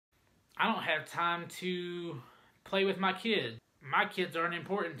I don't have time to play with my kids. My kids aren't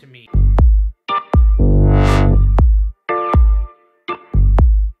important to me.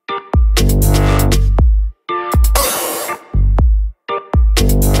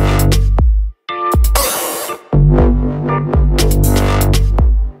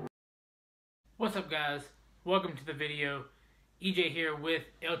 What's up, guys? Welcome to the video. EJ here with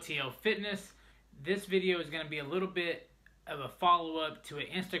LTL Fitness. This video is going to be a little bit of a follow-up to an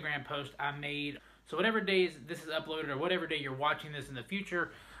Instagram post I made. So whatever days this is uploaded or whatever day you're watching this in the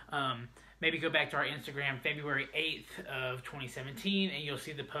future, maybe go back to our Instagram February 8th of 2017 and you'll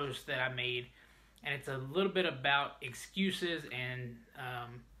see the post that I made. And it's a little bit about excuses and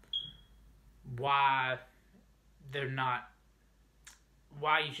why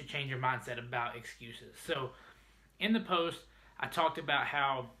you should change your mindset about excuses. So in the post, I talked about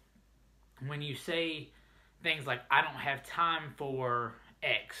how when you say things like, I don't have time for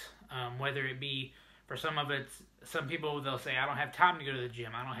X, whether it be for some people, they'll say, I don't have time to go to the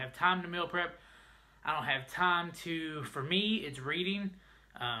gym. I don't have time to meal prep. I don't have time to, for me, it's reading.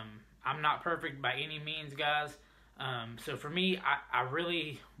 I'm not perfect by any means, guys. So for me, I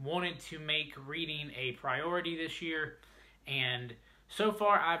really wanted to make reading a priority this year. And so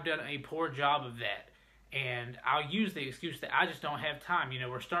far, I've done a poor job of that. And I'll use the excuse that I just don't have time. You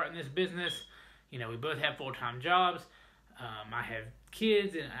know, we're starting this business. You know, we both have full-time jobs. I have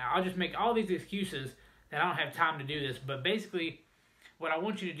kids, and I'll just make all these excuses that I don't have time to do this. But basically, what I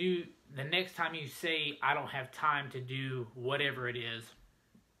want you to do the next time you say, I don't have time to do whatever it is,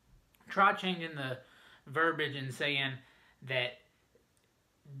 try changing the verbiage and saying that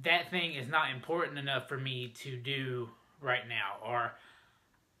that thing is not important enough for me to do right now, or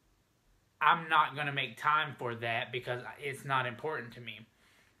I'm not going to make time for that because it's not important to me.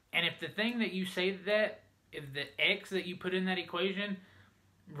 And if the thing that you say that, if the X that you put in that equation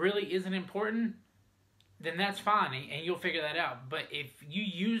really isn't important, then that's fine, and you'll figure that out. But if you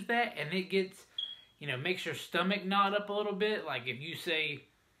use that and it gets, makes your stomach knot up a little bit, like if you say,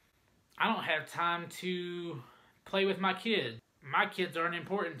 I don't have time to play with my kids. My kids aren't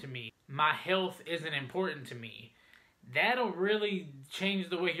important to me. My health isn't important to me. That'll really change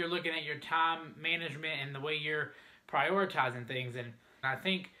the way you're looking at your time management and the way you're prioritizing things. And I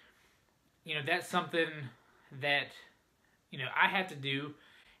think, that's something that, I have to do.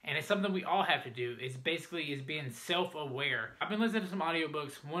 And it's something we all have to do. It's basically being self-aware. I've been listening to some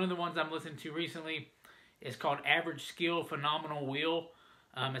audiobooks. One of the ones I'm listening to recently is called Average Skill, Phenomenal Will.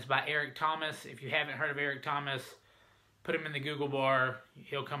 It's by Eric Thomas. If you haven't heard of Eric Thomas, put him in the Google bar.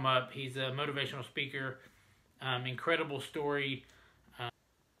 He'll come up. He's a motivational speaker. Incredible story.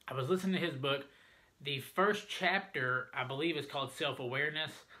 I was listening to his book. The first chapter, I believe, is called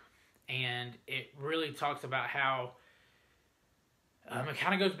Self-Awareness. And it really talks about how it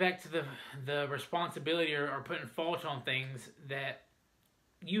kind of goes back to the responsibility or putting fault on things, that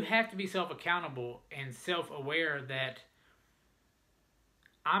you have to be self-accountable and self-aware that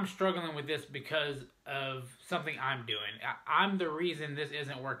I'm struggling with this because of something I'm doing. I'm the reason this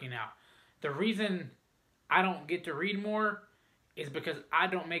isn't working out. The reason I don't get to read more is because I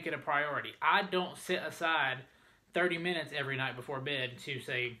don't make it a priority. I don't set aside 30 minutes every night before bed to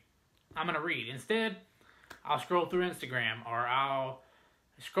say, I'm going to read. Instead, I'll scroll through Instagram or I'll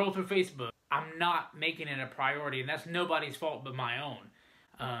scroll through Facebook. I'm not making it a priority, and that's nobody's fault but my own.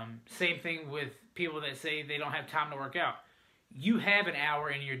 Same thing with people that say they don't have time to work out. You have an hour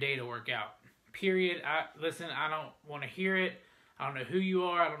in your day to work out. Period. Listen, I don't want to hear it. I don't know who you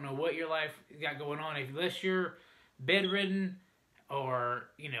are. I don't know what your life got going on. Unless you're bedridden, or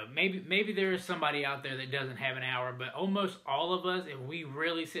maybe there is somebody out there that doesn't have an hour. But almost all of us, if we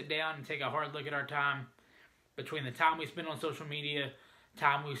really sit down and take a hard look at our time, between the time we spend on social media,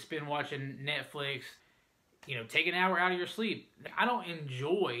 time we spend watching Netflix, take an hour out of your sleep. I don't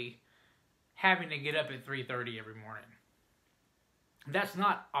enjoy having to get up at 3:30 every morning. That's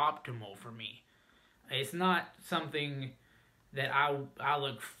not optimal for me. It's not something that I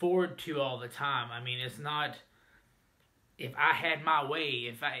look forward to all the time. I mean, it's not, if I had my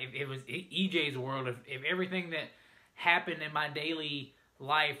way, if it was EJ's world, if everything that happened in my daily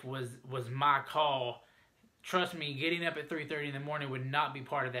life was my call, trust me, getting up at 3:30 in the morning would not be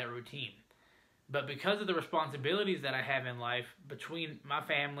part of that routine. But because of the responsibilities that I have in life, between my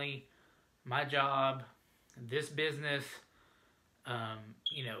family, my job, this business,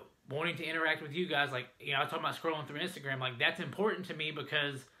 wanting to interact with you guys, like, I was talking about scrolling through Instagram, like, that's important to me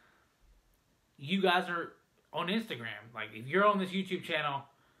because you guys are on Instagram. Like, if you're on this YouTube channel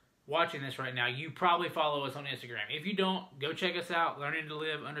watching this right now, you probably follow us on Instagram. If you don't, go check us out, learning to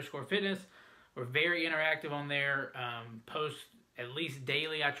live _fitness. We're very interactive on there. Post at least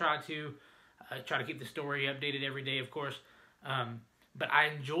daily. I try to keep the story updated every day, of course. But I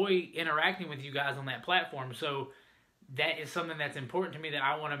enjoy interacting with you guys on that platform. So that is something that's important to me that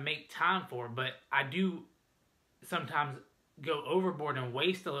I want to make time for. But I do sometimes go overboard and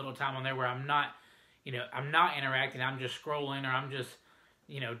waste a little time on there where I'm not interacting. I'm just scrolling, or I'm just,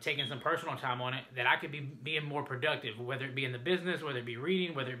 taking some personal time on it, that I could be being more productive, whether it be in the business, whether it be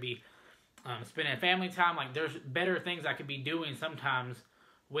reading, whether it be spending family time. Like, there's better things I could be doing sometimes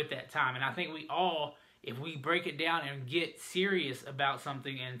with that time. And I think we all, if we break it down and get serious about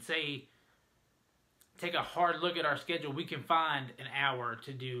something and take a hard look at our schedule, we can find an hour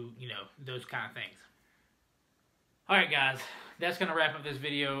to do, those kind of things. All right, guys, that's going to wrap up this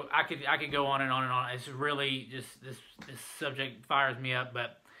video. I could go on and on and on. It's really just, this subject fires me up,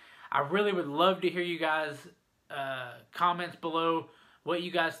 but I really would love to hear you guys' comments below, what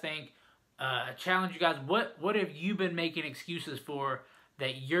you guys think. Challenge you guys, what have you been making excuses for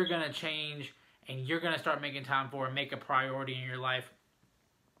that you're going to change and you're going to start making time for and make a priority in your life?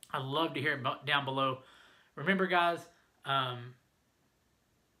 I'd love to hear it down below. Remember, guys,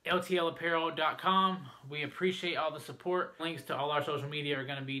 LTLapparel.com. We appreciate all the support. Links to all our social media are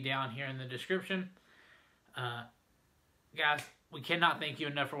going to be down here in the description. Guys, we cannot thank you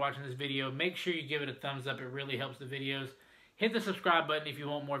enough for watching this video. Make sure you give it a thumbs up. It really helps the videos. Hit the subscribe button if you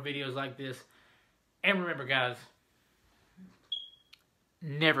want more videos like this. And remember, guys,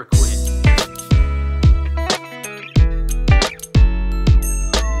 never quit.